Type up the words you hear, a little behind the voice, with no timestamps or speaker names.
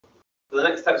So the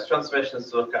next types of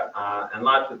transformations to look at are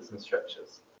enlargements and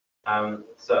stretches.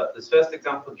 So this first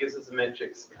example gives us a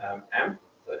matrix M,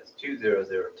 so it's 2, 0,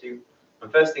 0, 2.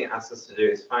 And first thing it asks us to do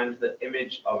is find the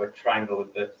image of a triangle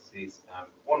with vertices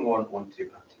 1, 1, 1, 2,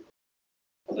 and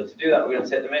 2. So to do that, we're going to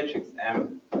take the matrix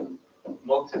M,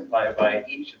 multiply by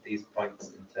each of these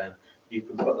points in turn. You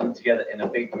can put them together in a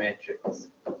big matrix,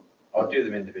 or do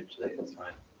them individually, it's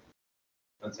fine.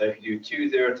 And so if you do 2,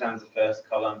 0 times the first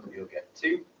column, you'll get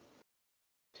 2.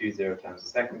 2, 0 times the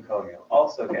second column, you'll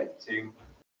also get 2.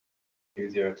 2,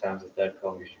 0 times the third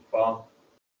column, you should 4.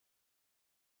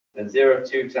 Then 0,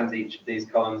 2 times each of these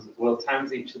columns will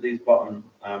times each of these bottom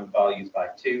values by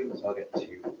 2, so I'll get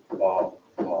 2, 4, 4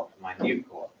 for my new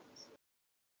coordinates.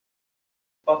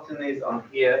 Plotting these on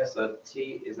here, so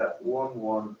T is at 1,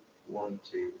 1, 1,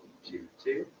 2, 2,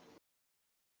 2.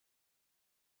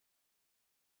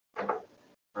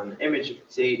 And the image of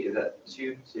T is at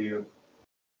 2, 2,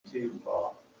 2,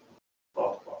 4,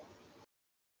 4, 4.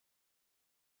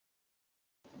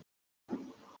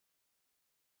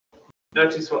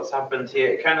 Notice what's happened here.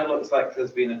 It kind of looks like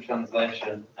there's been a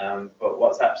translation, but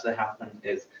what's actually happened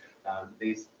is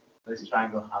this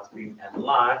triangle has been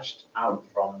enlarged out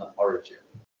from the origin.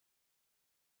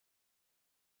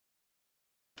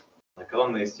 Like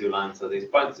along these two lines, so these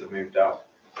points have moved out.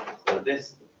 So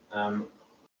this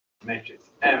matrix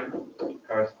M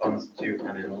corresponds to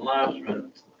an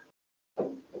enlargement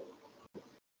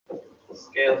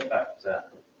scale factor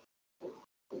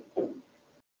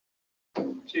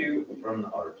 2 from the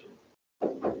origin.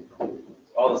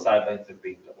 All the side lengths have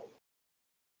been doubled.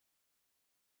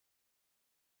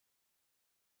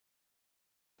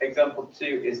 Example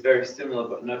 2 is very similar,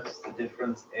 but notice the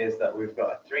difference is that we've got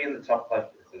a 3 in the top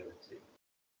left instead of a 2.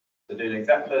 So doing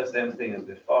exactly the same thing as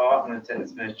before, I'm going to take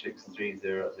this matrix 3,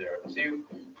 0, 0, 2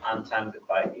 and times it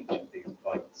by each of these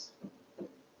points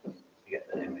to get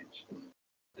the image.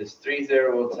 This 3,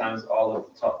 0 will times all of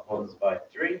the top ones by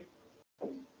 3.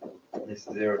 This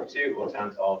 0, 2 will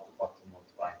times all of the bottom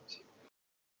ones by 2.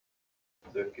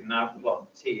 So we can now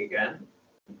plot T again.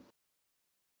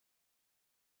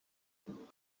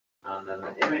 And then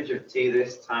the image of T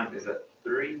this time is at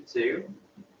 3, 2,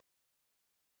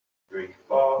 3,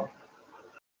 4,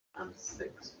 and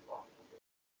 6, 4.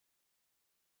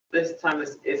 This time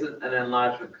this isn't an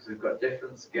enlargement because we've got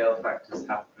different scale factors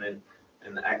happening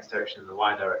in the x direction and the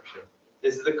y direction.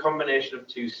 This is a combination of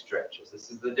two stretches. This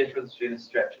is the difference between a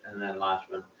stretch and an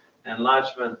enlargement. An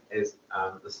enlargement is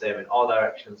the same in all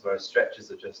directions, whereas stretches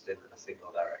are just in a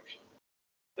single direction.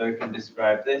 So we can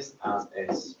describe this as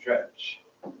a stretch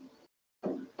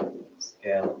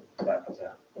scale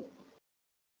factor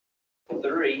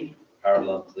 3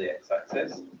 parallel to the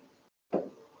x-axis.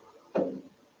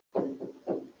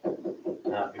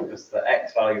 Because the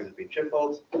x values have been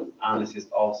tripled, and this is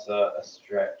also a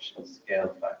stretch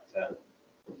scale factor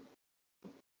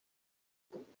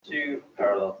 2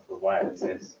 parallel to the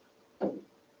y-axis,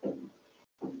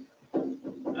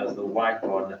 as the y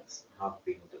coordinates have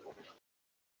been doubled.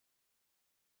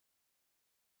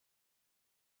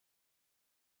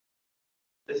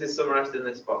 This is summarized in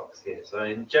this box here. So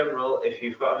in general, if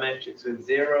you've got a matrix with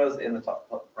zeros in the top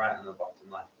right and the bottom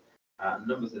left,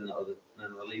 numbers in the other,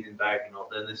 and the leading diagonal,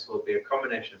 then this will be a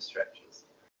combination of stretches.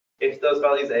 If those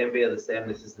values A and B are the same,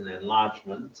 this is an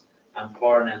enlargement. And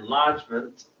for an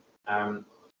enlargement,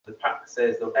 the pack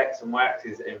says the x and y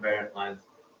axis are invariant lines.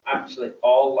 Actually,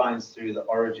 all lines through the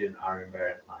origin are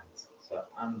invariant lines. So,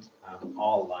 and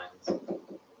all lines of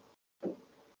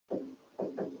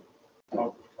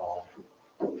the form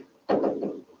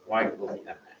y equals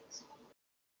mx.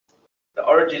 The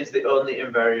origin is the only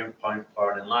invariant point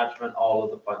for an enlargement. All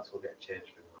of the points will get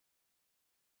changed.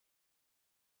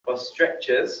 For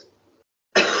stretches,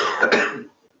 so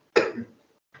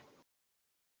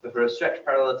for a stretch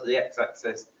parallel to the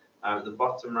x-axis, the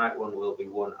bottom right one will be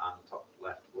 1 and the top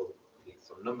left will be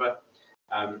some number.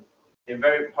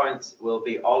 Invariant points will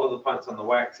be all of the points on the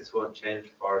y-axis won't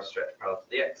change for a stretch parallel to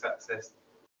the x-axis.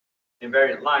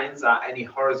 Invariant lines are any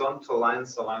horizontal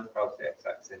lines, so lines parallel to the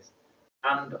x-axis.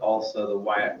 And also the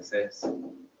y-axis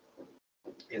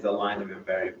is a line of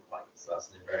invariant points, so that's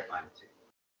an invariant line too.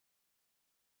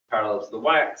 Parallel to the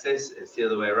y-axis, it's the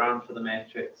other way around for the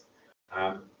matrix.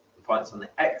 The points on the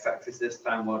x-axis this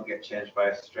time won't get changed by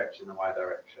a stretch in the y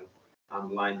direction.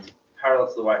 And lines parallel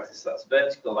to the y-axis, so that's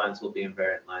vertical lines, will be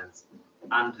invariant lines,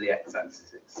 and the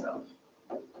x-axis itself.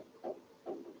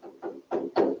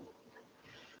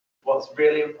 What's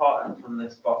really important from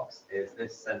this box is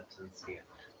this sentence here.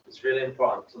 It's really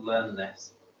important to learn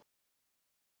this.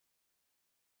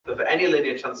 So for any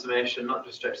linear transformation, not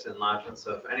just stretches and enlargements,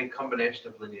 so for any combination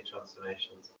of linear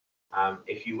transformations,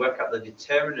 If you work out the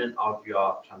determinant of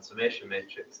your transformation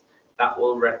matrix, that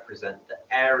will represent the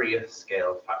area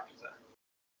scale factor.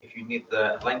 If you need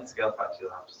the length scale factor,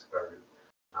 you'll have to square root.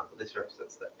 But this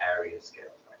represents the area scale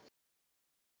factor.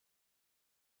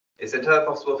 It's entirely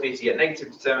possible for you to get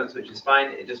negative determinants, which is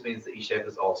fine. It just means that your shape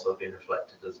has also been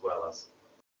reflected as well as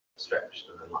stretched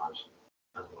and enlarged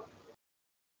as well.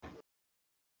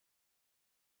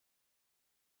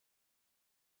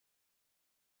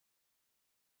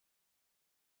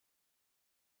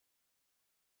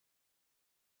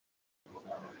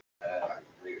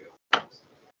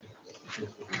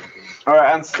 All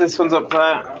right, answer this one's up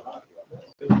there.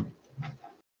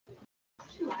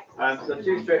 So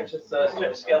two stretches,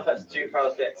 stretch scale factor 2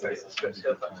 parallel to the x-axis, stretch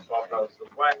scale factor 4 parallel to the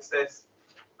y-axis.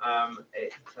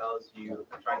 It tells you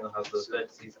a triangle has those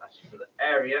vertices, asks you for the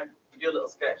area. You do a little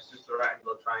sketch, just a right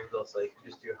angle triangle, so you can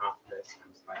just do half this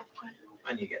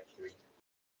and you get 3.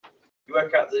 You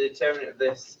work out the determinant of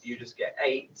this, you just get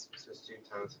 8, so it's 2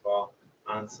 times 4,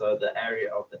 and so the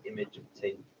area of the image of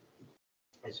T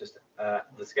is just the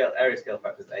area scale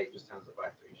factor is 8, just times it by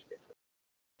 3. You should get 3.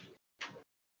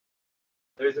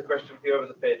 There is a question for you over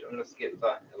the page. I'm going to skip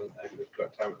that, and if we've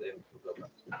got time at the end, we'll go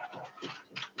back.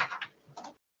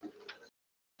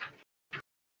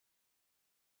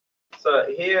 So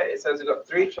here it says we've got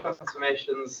 3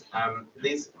 transformations.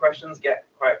 These questions get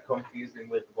quite confusing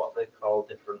with what they call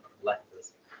different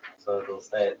letters. So they'll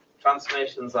say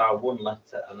transformations are one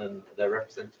letter, and then they're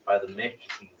represented by the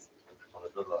matrices on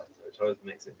another letter, which always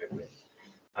makes it a bit weird.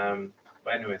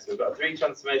 But anyway, so we've got 3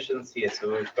 transformations here.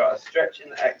 So we've got a stretch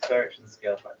in the x direction,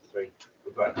 scale factor 3.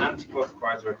 We've got an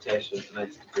anti-clockwise rotation to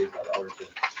 90 degrees at the origin.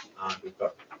 And we've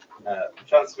got a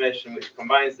transformation which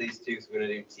combines these two. So we're going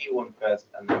to do T1 first,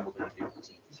 and then we're going to do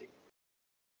T2.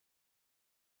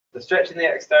 The stretch in the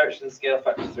x direction, scale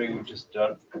factor 3 we've just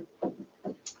done.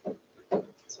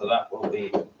 So that will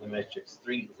be the matrix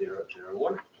 3, 0, 0,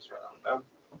 1. Just write that down.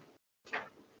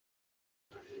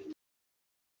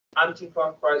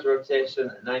 Anti-clockwise rotation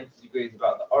at 90 degrees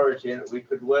about the origin. We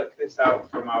could work this out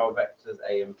from our vectors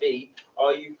A and B,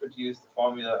 or you could use the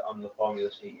formula on the formula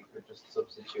sheet. You could just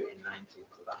substitute in 90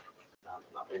 for that.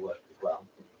 That will work as well.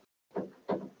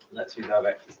 Let's use our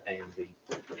vectors A and B.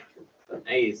 So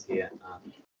A is here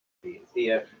and B is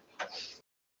here.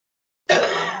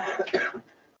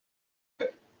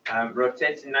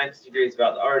 Rotating 90 degrees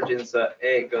about the origin, so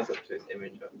A goes up to its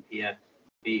image up here,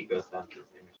 B goes down to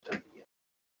its image down here.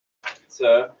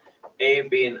 So A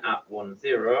being at 1,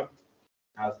 0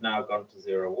 has now gone to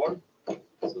 0, 1.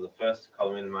 So the first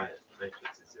column in my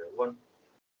matrix is 0, 1.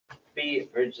 B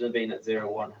originally being at 0,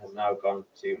 1 has now gone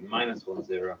to minus 1,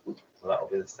 0. So that will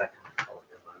be the second column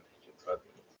in my matrix.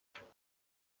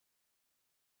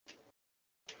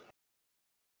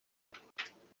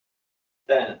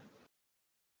 Then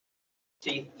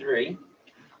T3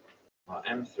 or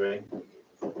M3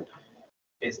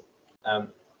 is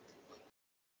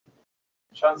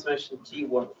transformation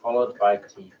T1 followed by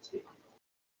T2.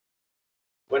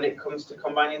 When it comes to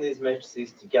combining these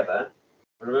matrices together,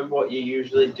 remember what you're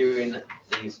usually doing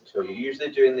these two. You're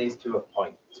usually doing these to a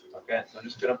point. Okay, so I'm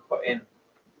just going to put in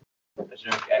a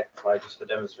generic x, y just for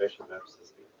demonstration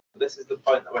purposes. This is the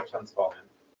point that we're transforming.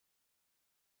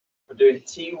 We're doing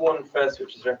T1 first,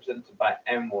 which is represented by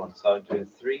M1. So I'm doing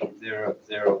 3, 0,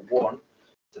 0, 1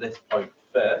 to this point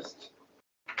first.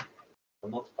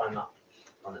 I'm multiplying that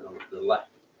on it on the left.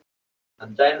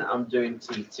 And then I'm doing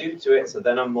T2 to it, so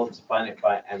then I'm multiplying it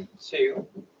by M2.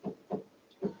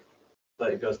 So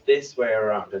it goes this way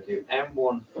around. I do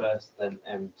M1 first, then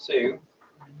M2. So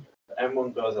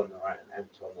M1 goes on the right and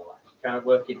M2 on the left. Kind of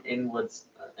working inwards,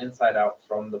 inside out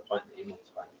from the point that you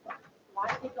multiply it by. Why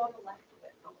did it go on the left of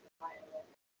it, not the right of it?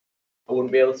 I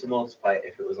wouldn't be able to multiply it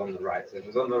if it was on the right. So if it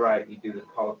was on the right, you do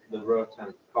the row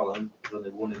times the column. There's only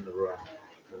one in the row.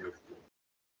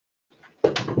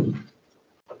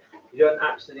 You don't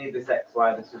actually need this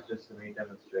XY, this is just for me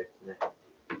demonstrating it.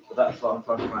 So that's what I'm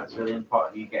talking about. It's really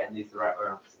important you getting these the right way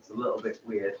around. It's a little bit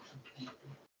weird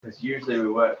because usually we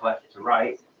work left to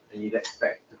right and you'd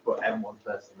expect to put M1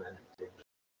 first and then M2.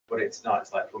 But it's not,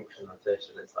 it's like function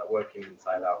notation, it's like working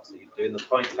inside out. So you're doing the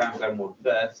point times M1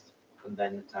 first and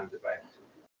then times it by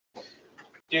M2.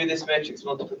 Do this matrix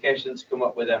multiplication to come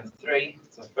up with M3.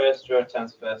 So first row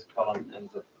times first column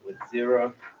ends up with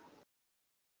 0.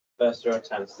 First row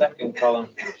times second column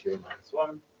gives you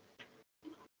 -1.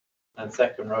 And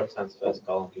second row times first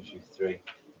column gives you 3.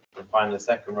 And finally,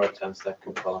 second row times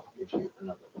second column gives you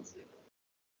another 0.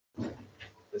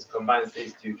 This combines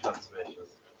these two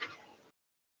transformations.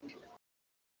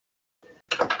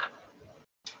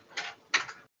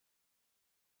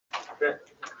 Okay.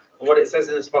 what it says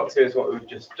in this box here is what we've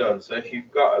just done. So if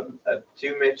you've got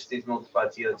two matrices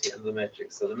multiplied together to get the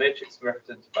matrix, so the matrix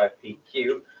represented by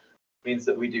PQ means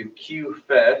that we do Q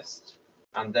first,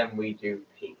 and then we do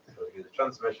P. So we do the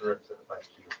transformation represented by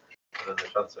Q, and then the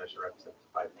transformation represented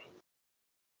by P.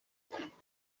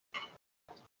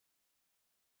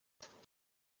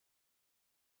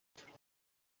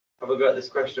 Have I got this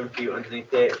question for you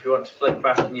underneath here? If you want to flick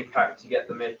back in your pack to get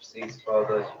the matrices for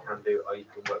those, you can do, or you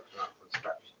can work from that from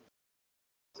scratch.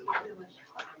 So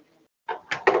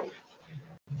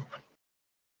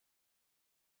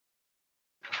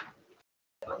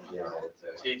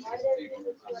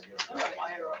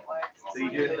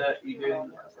you're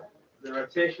doing the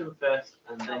rotation first,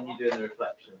 and then you do the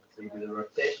reflection. So you do the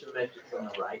rotation matrix on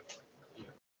the right,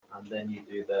 and then you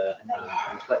do the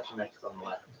reflection matrix on the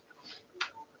left.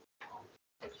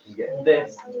 You get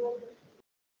this.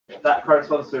 That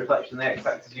corresponds to reflection the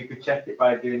x-axis. You could check it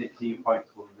by doing it to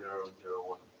points 1, 0, and 0,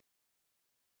 1.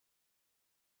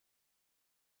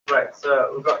 Right,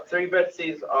 so we've got three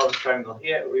vertices of a triangle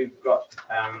here. We've got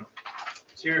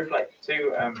two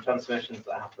transformations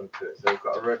that happen to it. So we've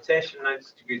got a rotation 90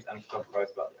 degrees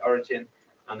anti-clockwise about the origin,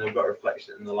 and we've got a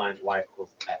reflection in the line y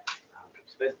equals x, which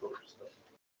is basically what we're just doing.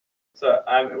 So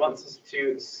it wants us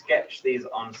to sketch these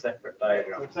on separate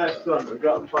diagrams. First one, we've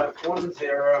got point 1,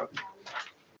 0,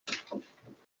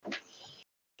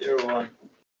 0, 1,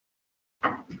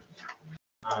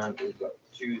 and we've got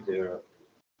 2, 0.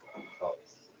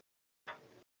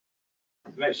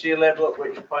 So make sure you label up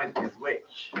which point is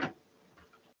which.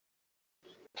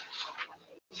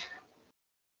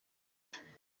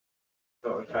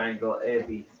 Got a triangle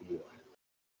ABC.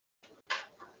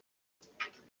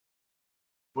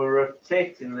 We're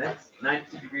rotating this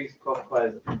 90 degrees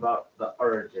clockwise about the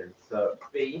origin. So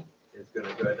B is going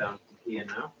to go down to here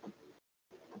now.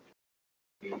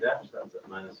 B dash, that's at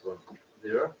 -1,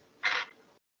 0.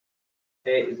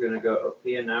 A is going to go up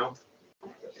here now. So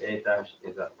A dash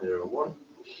is at 0, 1.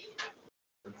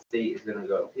 And C is going to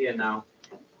go up here now.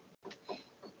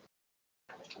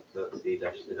 So C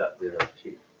dash is at 0,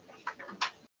 2.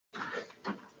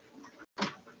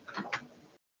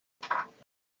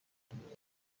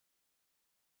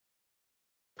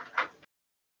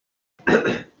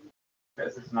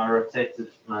 This is now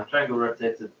rotated, my triangle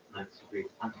rotated 90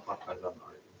 degrees anti-clockwise on the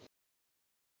origin.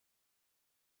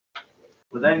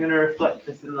 We're then going to reflect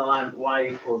this in the line y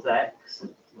equals x.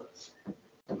 Let's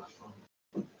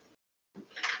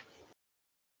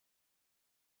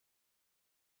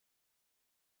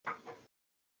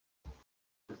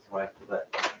y equals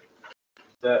x.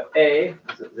 So A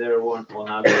is at 0, 1 will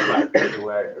now go back to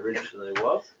where it originally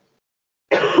was.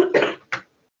 0.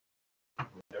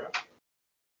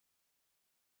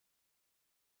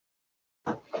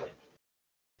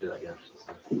 Do that again.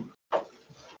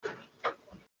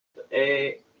 So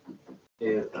A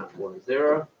is at 1,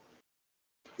 0.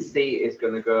 C is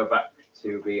going to go back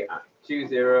to be at 2,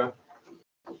 0.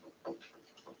 I'm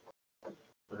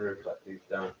going to reflect these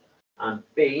down. And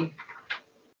B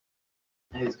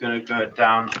is going to go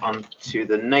down onto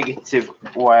the negative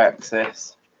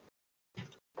y-axis.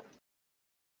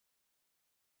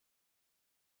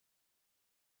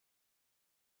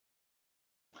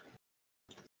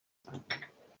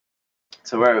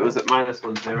 So where it was at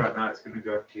 -1, 0, now it's going to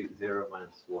go to 0,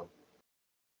 -1.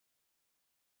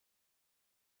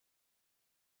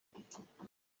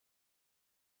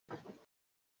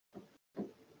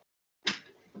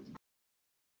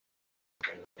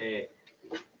 A.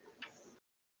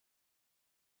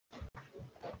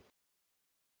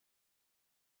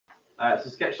 So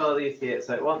sketch all of these here.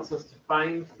 So it wants us to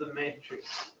find the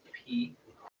matrix P.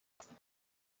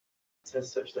 It says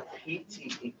such that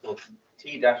PT equals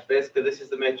T dash. Basically, this is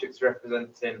the matrix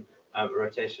representing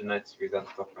rotation 90 degrees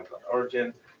anti-clockwise at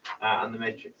origin, and the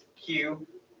matrix Q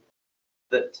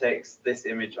that takes this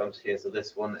image onto here. So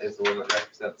this one is the one that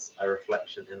represents a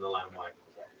reflection in the line y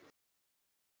equals x.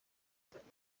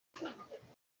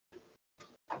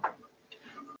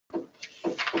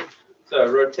 So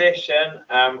rotation,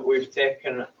 we've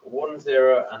taken 1,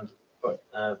 0 and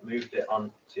moved it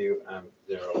on to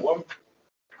 0, 1.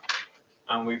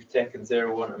 And we've taken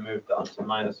 0, 1 and moved it on to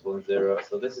 -1, 0.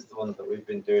 So this is the one that we've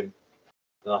been doing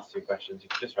the last two questions. You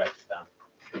can just write this down.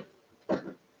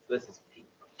 So this is P.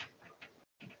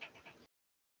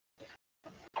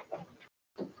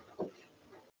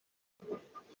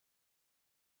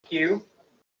 Q.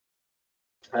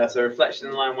 So reflection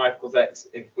in the line y equals x.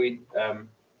 If we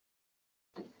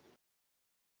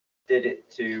did it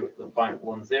to the point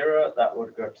 1, 0, that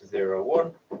would go to 0,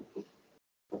 1.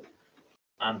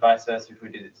 And vice versa, if we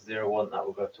did it to 0, 1, that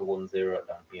will go to 1, 0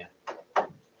 down here.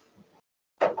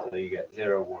 So So you get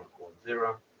 0, 1, 1,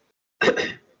 0.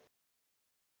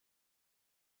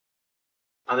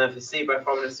 And then for C, by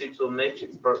forming a suitable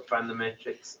matrix product, find the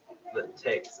matrix that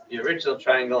takes the original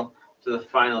triangle to the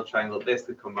final triangle,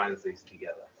 basically combines these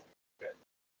together. Okay.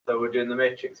 So we're doing the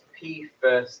matrix P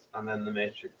first and then the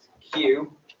matrix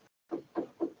Q.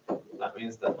 That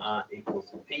means that R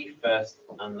equals P first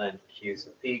and then Q.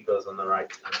 So P goes on the right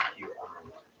and Q on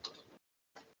the left.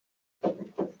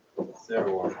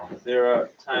 0, 1, 1, 0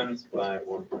 times by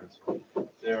 1 minus 1,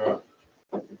 0.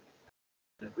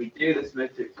 If we do this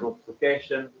matrix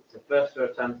multiplication, so first row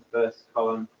times first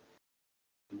column,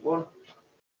 1.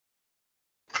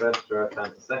 First row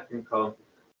times the second column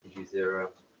gives you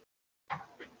 0.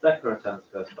 Second row times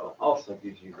first column also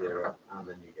gives you 0, and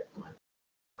then you get minus.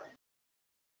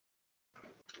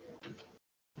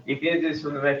 If you do this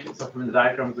from the matrix or from the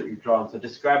diagrams that you've drawn, so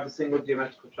describe the single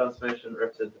geometrical transformation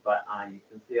represented by I. You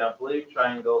can see our blue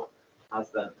triangle has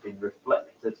then been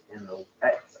reflected in the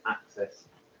x-axis.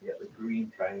 You get the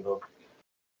green triangle.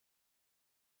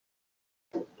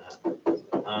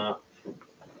 A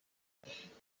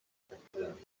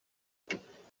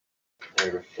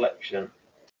reflection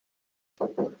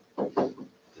in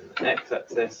the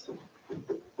x-axis.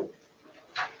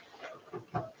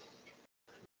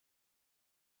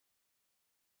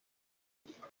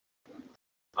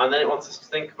 And then it wants us to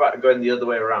think about going the other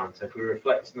way around. So if we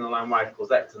reflect in the line y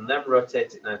equals x and then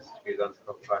rotate it 90 degrees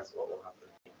anti-clockwise, what will happen?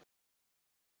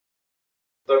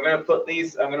 So I'm going to put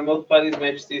these, I'm going to multiply these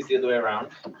matrices the other way around.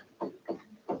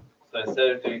 So instead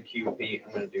of doing QP,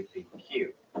 I'm going to do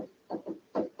PQ.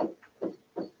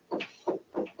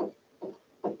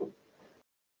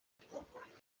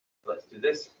 Let's do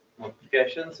this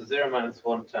multiplication. So 0 minus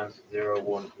 1 times 0,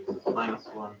 1 gives us minus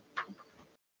 1,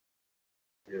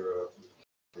 0,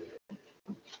 0.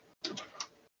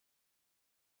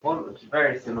 1, which is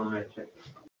very similar matrix,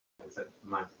 except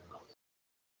minus the null.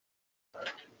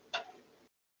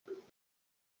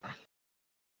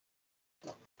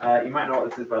 You might know what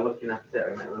this is by looking at it, or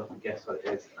you might be able to guess what it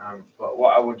is. But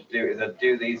what I would do is I'd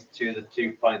do these to the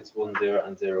 2 points 1, 0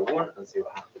 and 0, 1 and see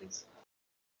what happens.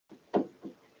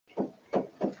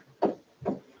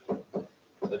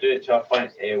 So do it to our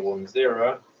point A, 1,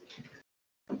 0.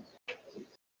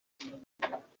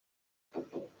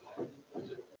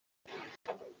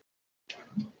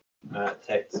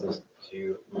 Takes us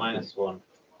to minus 1,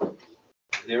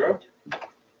 0.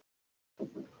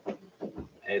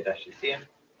 A dash is here.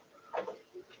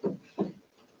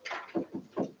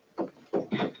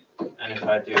 And if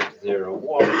I do 0,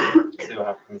 1, see what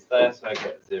happens there. So I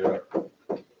get 0,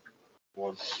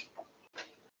 1.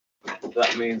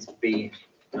 That means B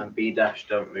and B dash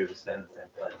don't move, stay in the same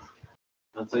place.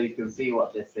 And so you can see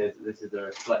what this is. This is a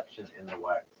reflection in the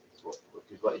wax,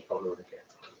 which is what you probably would have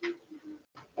guessed.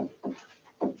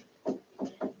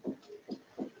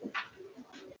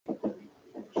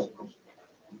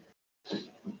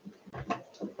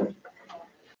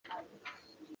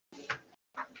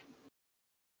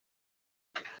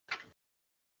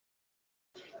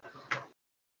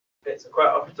 So quite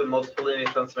often multiple linear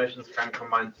transformations can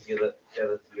combine together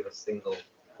to give a single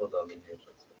other linear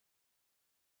transformation.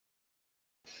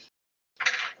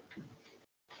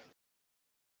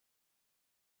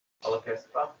 All okay so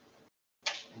far?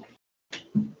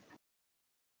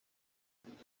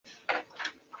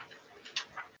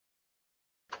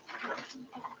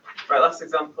 Right, last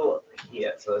example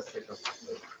here. So let's take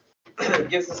it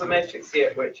gives us a matrix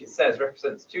here which it says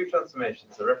represents two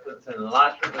transformations. So represents an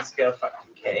enlargement of the scale factor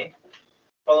k,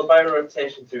 followed by a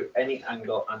rotation through any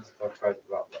angle anti-clockwise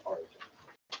about the origin.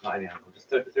 Not any angle, just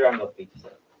through angle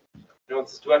theta. It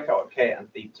wants us to work out what k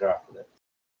and theta are for this.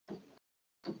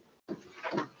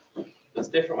 There's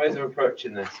different ways of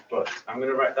approaching this, but I'm going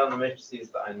to write down the matrices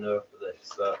that I know for this.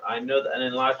 So I know that an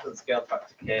enlargement scale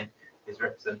factor k is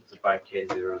represented by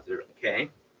k0, 0, k.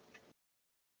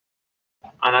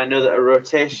 And I know that a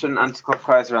rotation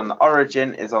anti-clockwise around the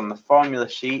origin is on the formula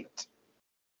sheet.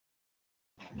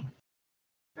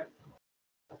 Okay.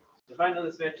 If I know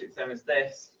this matrix M is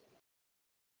this,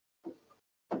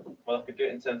 well, I could do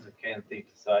it in terms of k and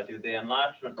theta. So I do the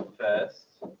enlargement first,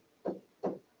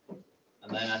 and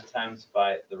then I times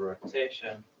by the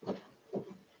rotation.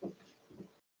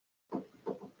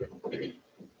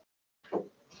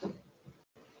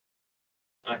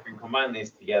 I can combine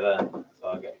these together, so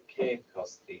I'll get k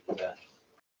cos theta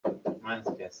minus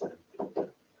k sin theta,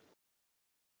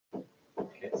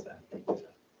 k sin theta,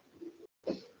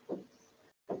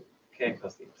 k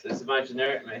cos theta. So this is my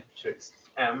generic matrix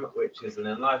M, which is an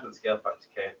enlargement scale factor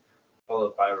k,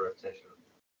 followed by a rotation.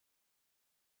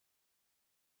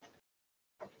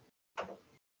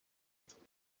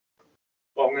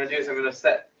 What I'm going to do is I'm going to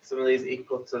set some of these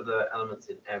equal to the elements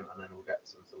in M, and then we'll get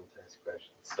some simultaneous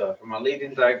equations. So from my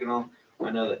leading diagonal, I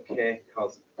know that k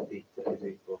cos theta is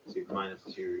equal to minus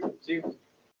 2 root 2.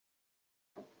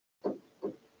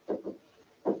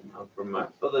 And from my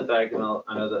other diagonal,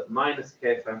 I know that minus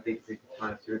k sin theta is equal to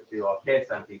minus 2 root 2, or k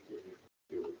sin theta is equal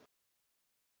to 2 root 2.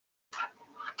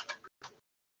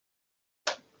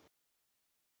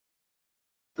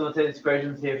 Simultaneous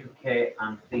equations here for k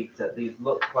and theta. These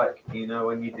look like, you know,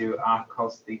 when you do r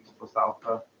cos theta plus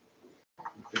alpha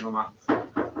in single maths,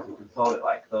 you can solve it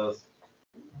like those.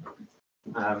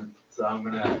 So I'm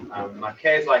gonna, my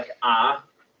k is like r,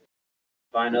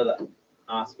 but I know that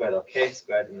r squared or k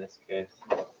squared in this case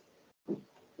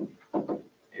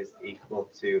is equal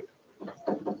to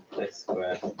this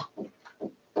squared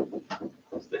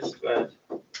plus this squared.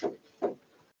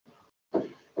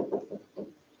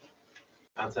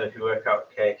 And so if you work out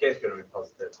k, k is going to be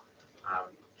positive.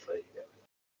 So you get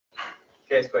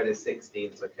k squared is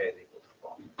 16, so k is equal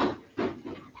to 4.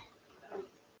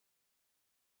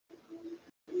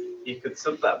 You could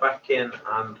sub that back in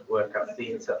and work out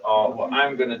theta, or what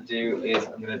I'm going to do is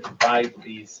I'm going to divide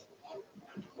these.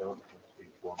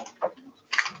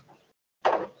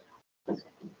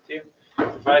 Two.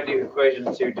 If I do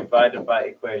equation 2 divided by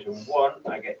equation 1,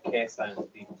 I get k sin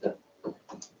theta,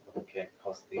 k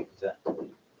cos theta,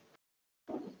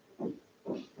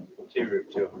 2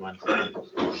 root 2 over minus 1.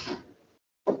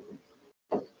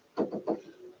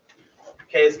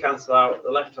 K's cancel out, the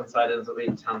left hand side ends up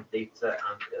being tan theta,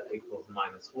 and it equals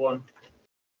minus 1.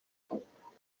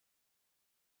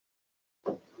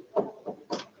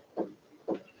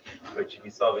 Which, if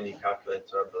you solve in your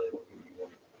calculator, I believe will give you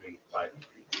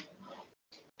 1353.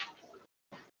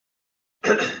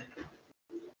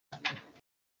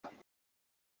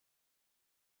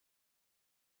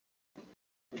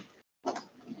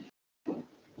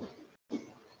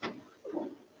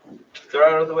 There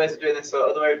are other ways of doing this. So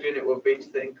other way of doing it would be to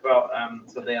think about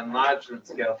so the enlargement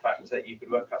scale factor. You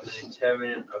could work out the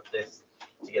determinant of this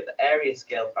to get the area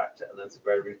scale factor, and then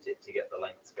square root it to get the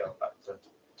length scale factor.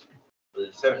 The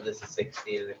determinant of this is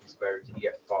 16, and if you square root it, you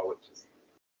get 4, which is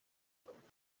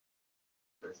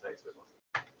this makes it more.